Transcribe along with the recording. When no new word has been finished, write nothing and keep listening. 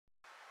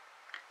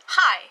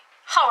Hi,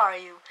 how are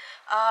you?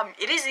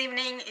 It is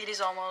evening, it is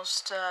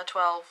almost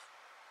 12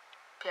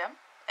 p.m.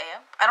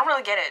 a.m. I don't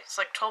really get it. It's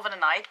like 12 in the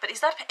night, but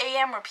is that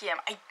a.m. or p.m.?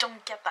 I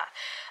don't get that.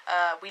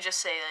 We just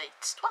say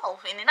it's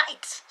 12 in the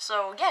night.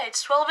 So yeah,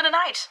 it's 12 in the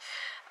night.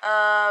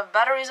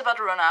 Battery's about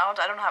to run out.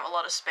 I don't have a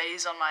lot of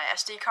space on my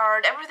SD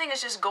card. Everything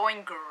is just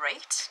going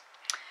great.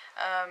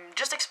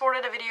 Just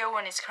exported a video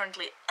and it's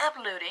currently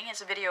uploading.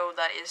 It's a video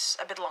that is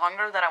a bit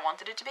longer than I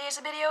wanted it to be. It's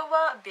a video of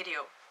a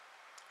video.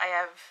 I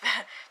have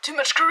too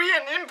much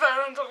Korean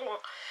inbound.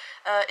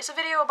 It's a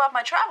video about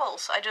my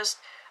travels. I was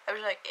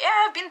like,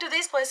 yeah, I've been to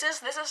these places.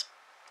 This is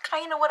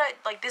kind of what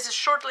this is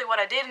shortly what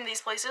I did in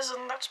these places,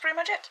 and that's pretty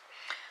much it.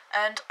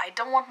 And I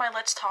don't want my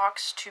Let's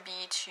Talks to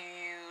be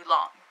too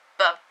long,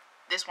 but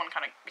this one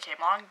kind of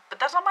became long, but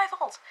that's not my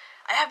fault.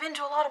 I have been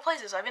to a lot of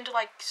places. I've been to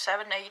like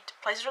 7, 8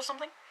 places or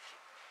something.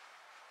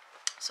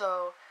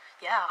 So,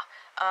 yeah,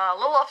 a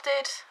little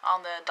update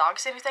on the dog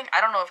sitting thing. I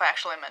don't know if I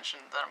actually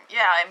mentioned that.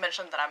 I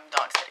mentioned that I'm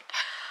dog sitting.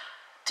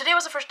 Today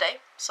was the first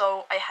day,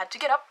 so I had to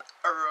get up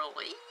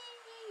early.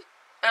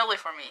 Early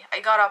for me.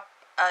 I got up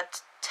at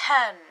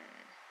 10,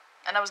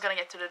 and I was gonna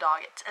get to the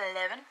dog at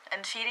 11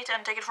 and feed it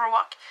and take it for a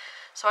walk.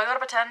 So I got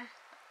up at 10,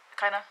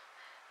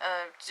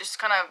 just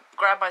kind of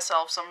grabbed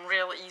myself some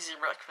real easy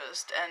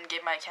breakfast and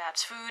gave my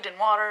cats food and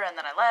water, and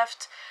then I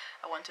left.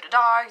 I went to the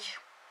dog.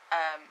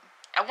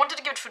 I wanted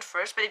to give it food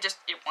first, but it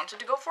wanted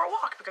to go for a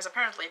walk, because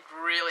apparently it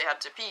really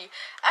had to pee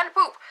and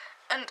poop,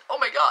 and oh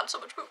my god,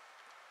 so much poop.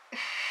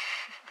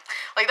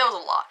 Like, that was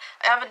a lot.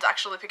 I haven't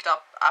actually picked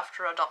up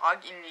after a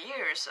dog in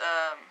years,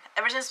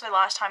 ever since the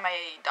last time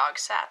my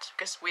dog sat,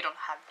 because we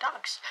don't have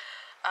dogs.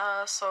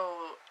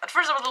 So, at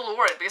first I was a little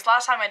worried, because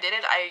last time I did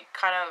it, I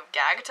kind of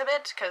gagged a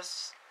bit,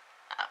 because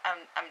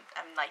I'm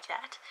like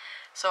that.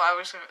 So I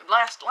was,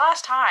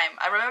 last time,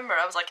 I remember,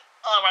 I was like,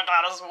 oh my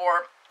god, it's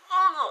warm.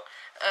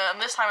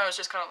 And this time I was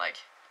just kind of like,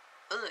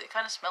 ugh, it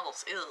kind of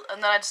smells, ew.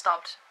 And then I'd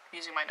stopped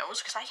using my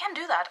nose, because I can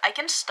do that. I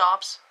can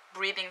stop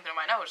breathing through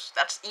my nose.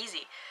 That's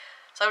easy.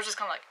 So I was just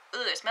kind of like,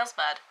 ugh, it smells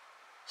bad.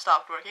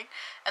 Stopped working.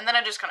 And then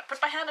I just kind of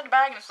put my hand in the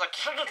bag, and it's like,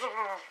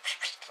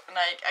 and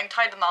I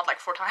tied the knot like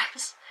 4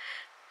 times.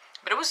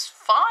 But it was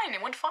fine,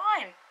 it went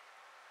fine.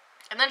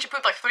 And then she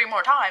pooped like 3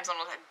 more times, and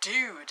I was like,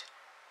 dude.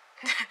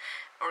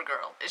 Or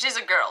girl. She's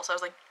a girl, so I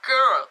was like,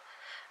 girl.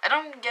 I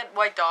don't get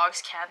why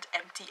dogs can't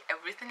empty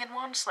everything at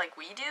once like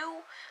we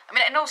do. I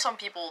mean, I know some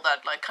people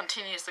that, like,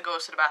 continuously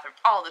goes to the bathroom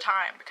all the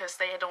time because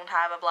they don't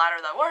have a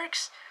bladder that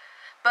works.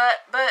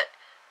 But,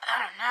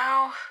 I don't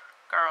know.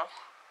 Girl.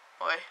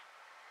 Boy.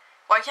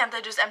 Why can't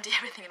they just empty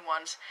everything at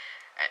once?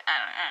 I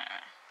don't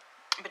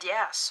know. But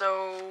yeah,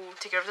 so,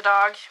 take care of the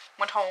dog,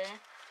 went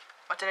home.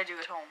 What did I do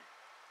at home?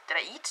 Did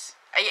I eat?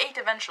 I ate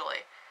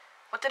eventually.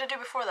 What did I do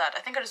before that? I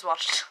think I just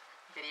watched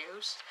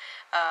videos.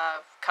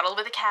 Cuddled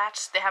with the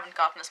cats. They haven't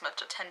gotten as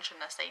much attention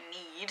as they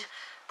need.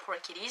 Poor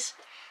kitties.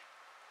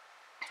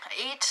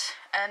 I ate,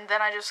 and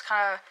then I just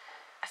I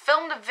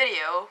filmed a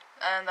video,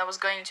 and I was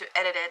going to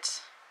edit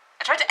it.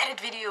 I tried to edit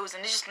videos,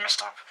 and it just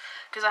messed up,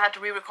 because I had to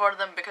re-record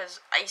them,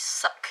 because I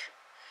suck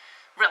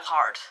real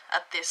hard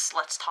at this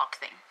Let's Talk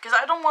thing. Because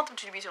I don't want them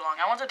to be too long.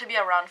 I want it to be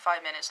around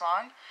 5 minutes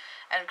long,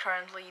 and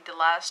currently the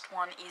last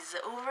one is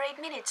over 8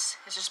 minutes.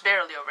 It's just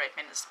barely over 8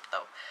 minutes,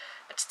 though.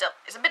 But still,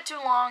 it's a bit too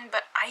long,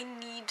 but I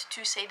need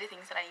to say the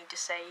things that I need to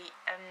say,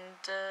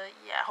 and,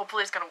 yeah,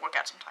 hopefully it's gonna work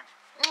out sometime.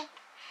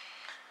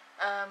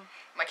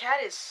 My cat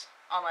is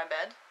on my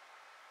bed,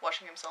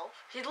 washing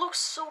himself. He looks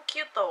so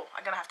cute, though.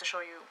 I'm gonna have to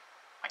show you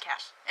my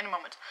cat in a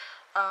moment.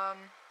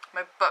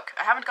 My book.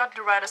 I haven't gotten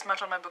to write as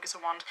much on my book as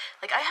I want.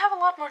 Like, I have a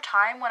lot more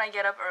time when I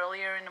get up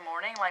earlier in the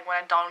morning, like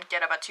when I don't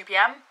get up at 2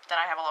 p.m., then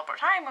I have a lot more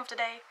time of the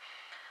day.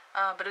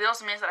 But it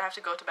also means that I have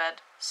to go to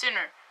bed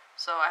sooner,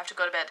 so I have to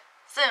go to bed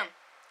soon.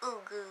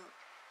 Ooh, good.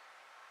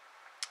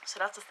 So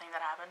that's the thing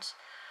that happens.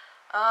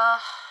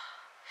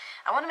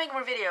 I want to make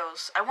more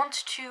videos. I want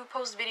to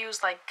post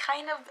videos like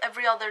kind of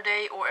every other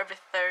day or every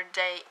 3rd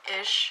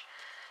day-ish.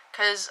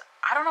 Because,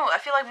 I don't know,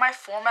 I feel like my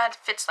format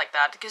fits like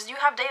that. Because you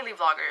have daily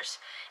vloggers.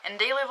 And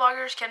daily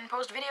vloggers can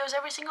post videos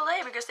every single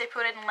day because they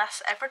put in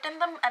less effort in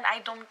them. And I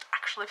don't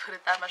actually put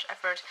in that much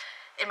effort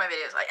in my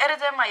videos. I edit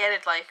them, I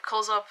edit like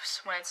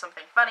close-ups when it's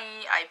something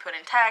funny. I put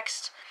in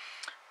text.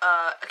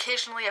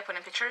 Occasionally I put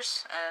in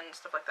pictures and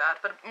stuff like that,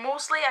 but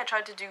mostly I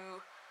try to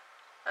do,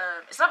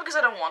 it's not because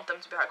I don't want them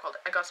to be high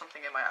quality. I got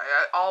something in my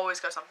eye. I always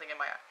got something in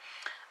my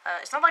eye.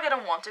 It's not like I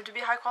don't want them to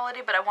be high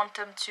quality, but I want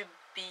them to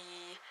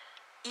be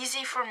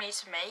easy for me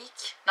to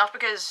make. Not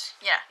because,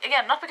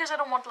 not because I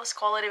don't want less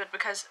quality, but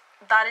because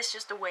that is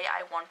just the way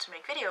I want to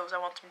make videos. I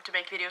want them to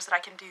make videos that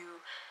I can do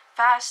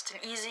fast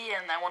and easy,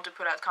 and I want to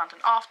put out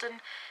content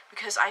often,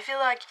 because I feel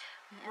like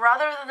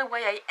rather than the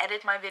way I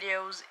edit my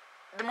videos,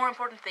 the more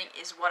important thing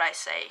is what I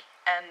say,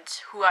 and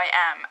who I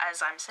am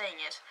as I'm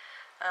saying it.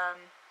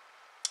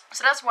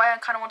 So that's why I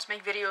kind of want to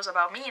make videos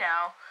about me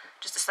now,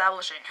 just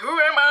establishing, who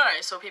am I,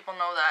 so people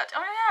know that,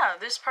 oh yeah,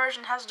 this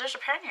person has this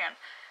opinion.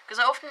 Because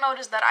I often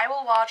notice that I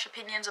will watch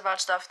opinions about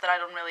stuff that I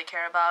don't really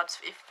care about,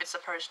 if it's a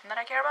person that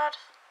I care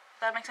about, if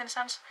that makes any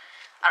sense.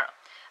 I don't know.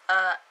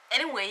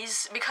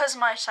 Anyways, because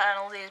my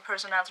channel is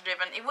personality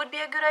driven, it would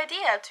be a good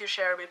idea to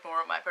share a bit more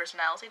of my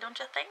personality, don't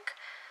you think?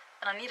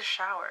 And I need a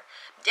shower.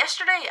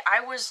 Yesterday, I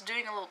was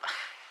doing a little...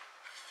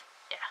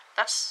 yeah,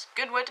 that's a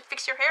good way to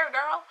fix your hair,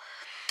 girl.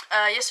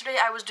 Yesterday,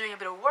 I was doing a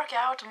bit of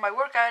workout, and by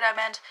workout, I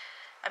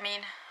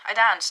mean, I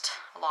danced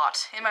a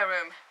lot in my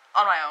room,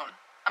 on my own.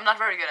 I'm not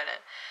very good at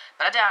it,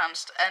 but I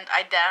danced, and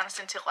I danced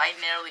until I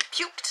nearly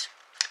puked,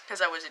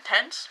 because I was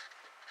intense.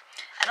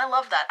 And I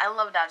love that. I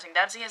love dancing.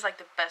 Dancing is like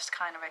the best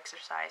kind of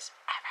exercise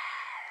ever.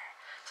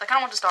 So I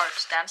kind of want to start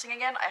dancing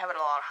again. I have a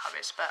lot of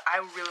hobbies, but I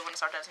really want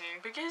to start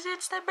dancing because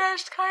it's the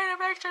best kind of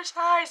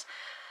exercise.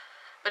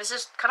 But it's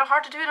just kind of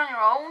hard to do it on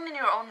your own, in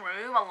your own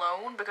room,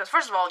 alone, because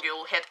first of all,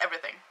 you'll hit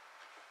everything.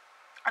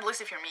 At least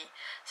if you're me.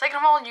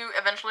 Second of all, you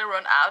eventually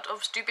run out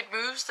of stupid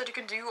moves that you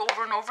can do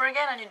over and over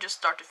again, and you just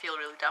start to feel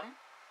really dumb.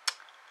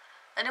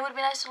 And it would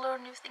be nice to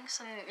learn new things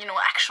and, you know,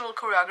 actual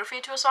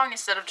choreography to a song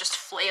instead of just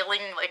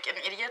flailing like an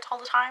idiot all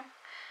the time.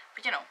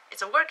 But, you know,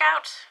 it's a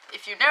workout.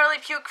 If you nearly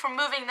puke from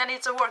moving, then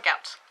it's a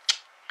workout.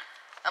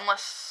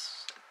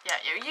 Unless,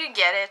 yeah, you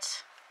get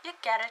it. You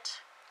get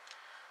it.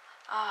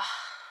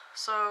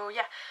 So,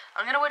 yeah,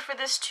 I'm gonna wait for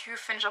this to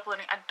finish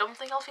uploading. I don't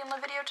think I'll film the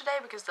video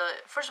today because,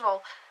 first of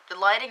all, the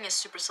lighting is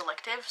super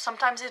selective.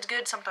 Sometimes it's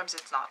good, sometimes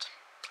it's not.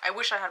 I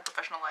wish I had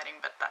professional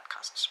lighting, but that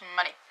costs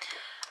money.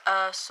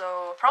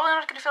 So probably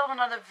not gonna film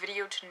another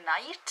video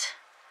tonight.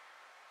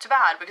 Too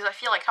bad, because I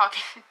feel like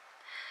talking.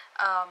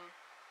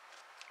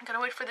 I'm gonna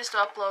wait for this to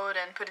upload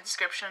and put in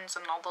descriptions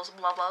and all those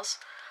blah blahs.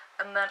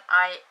 And then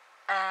I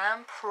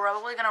am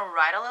probably gonna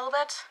write a little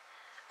bit.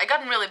 I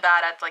gotten really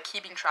bad at like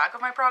keeping track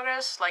of my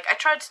progress. Like I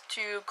tried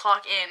to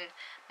clock in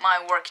my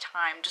work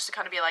time just to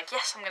kind of be like,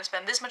 yes, I'm gonna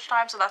spend this much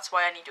time, so that's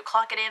why I need to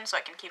clock it in so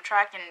I can keep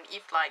track. And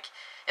if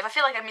I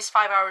feel like I missed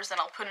 5 hours, then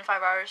I'll put in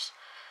 5 hours.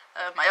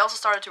 I also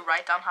started to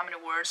write down how many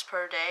words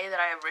per day that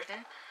I have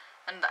written,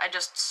 and I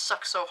just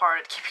suck so hard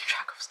at keeping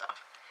track of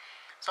stuff.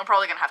 So I'm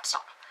probably gonna have to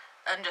stop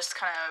and just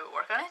kind of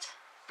work on it,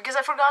 because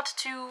I forgot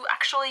to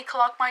actually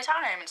clock my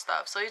time and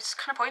stuff, so it's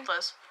kind of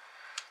pointless.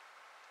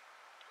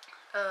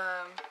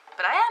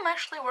 But I am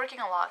actually working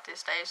a lot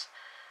these days.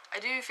 I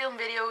do film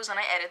videos, and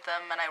I edit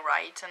them, and I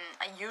write, and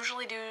I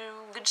usually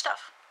do good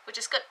stuff, which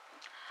is good.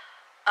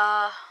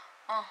 I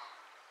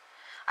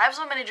have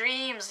so many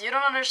dreams, you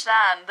don't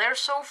understand. They're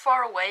so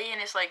far away,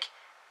 and it's like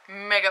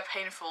mega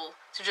painful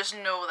to just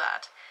know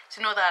that.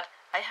 To know that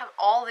I have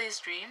all these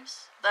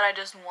dreams that I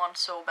just want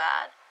so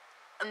bad,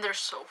 and they're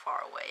so far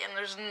away, and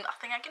there's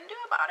nothing I can do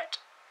about it.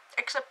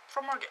 Except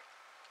for Morgan.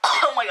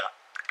 Oh my god.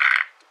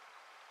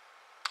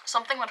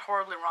 Something went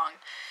horribly wrong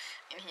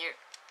in here.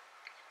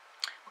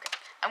 Okay,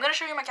 I'm gonna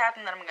show you my cat,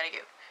 and then I'm gonna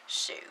go.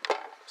 So,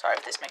 sorry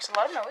if this makes a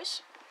lot of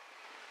noise.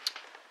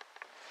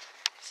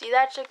 See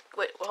that chick?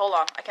 Wait, hold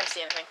on. I can't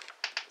see anything.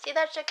 See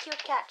that chick, cute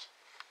cat?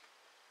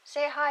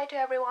 Say hi to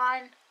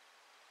everyone.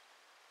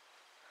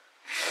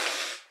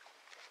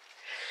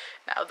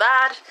 Now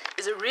that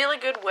is a really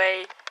good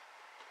way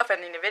of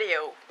ending the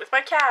video, with my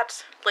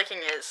cat licking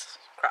his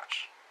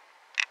crotch.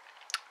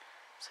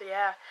 So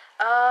yeah,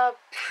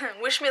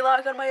 wish me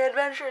luck on my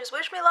adventures.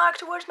 Wish me luck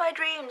towards my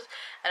dreams,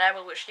 and I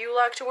will wish you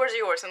luck towards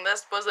yours. And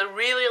this was a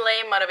really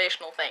lame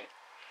motivational thing.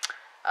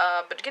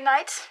 But good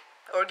night.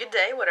 Or good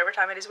day, whatever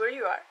time it is where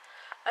you are.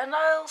 And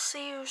I'll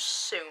see you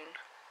soon.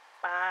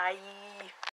 Bye.